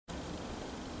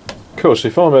course,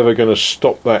 if I'm ever going to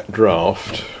stop that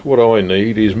draft, what I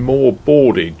need is more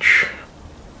boardage,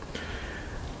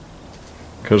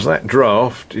 because that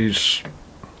draft is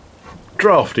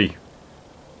drafty.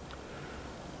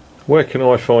 Where can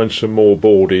I find some more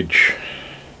boardage?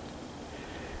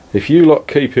 If you lot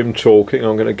keep him talking,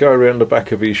 I'm going to go around the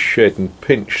back of his shed and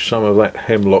pinch some of that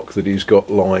hemlock that he's got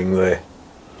lying there.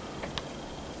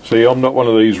 See, I'm not one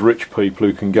of these rich people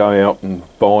who can go out and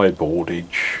buy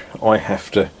boardage. I have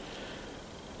to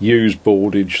use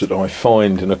boardage that I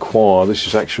find and acquire. This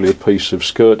is actually a piece of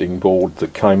skirting board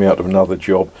that came out of another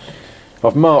job.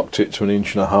 I've marked it to 1.5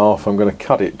 inches. I'm going to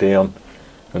cut it down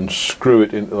and screw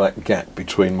it into that gap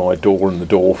between my door and the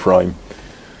door frame.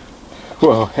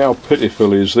 Well, how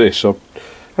pitiful is this? I've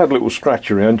had a little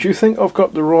scratch around. Do you think I've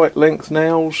got the right length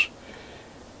nails?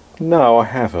 No, I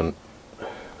haven't.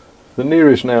 The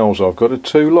nearest nails I've got are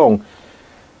too long.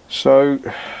 So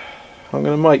I'm going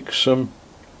to make some,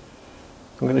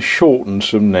 I'm going to shorten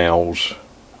some nails.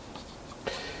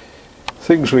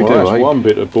 Things we do, that's one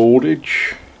bit of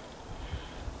boardage.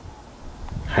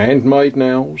 Handmade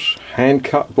nails, hand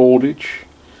cut boardage.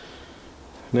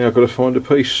 Now I've got to find a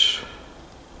piece,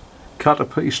 cut a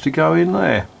piece to go in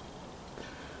there.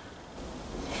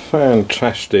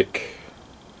 Fantastic.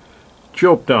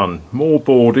 Job done. More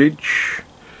boardage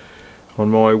on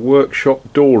my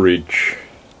workshop doorage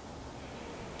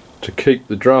to keep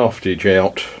the draftage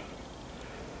out.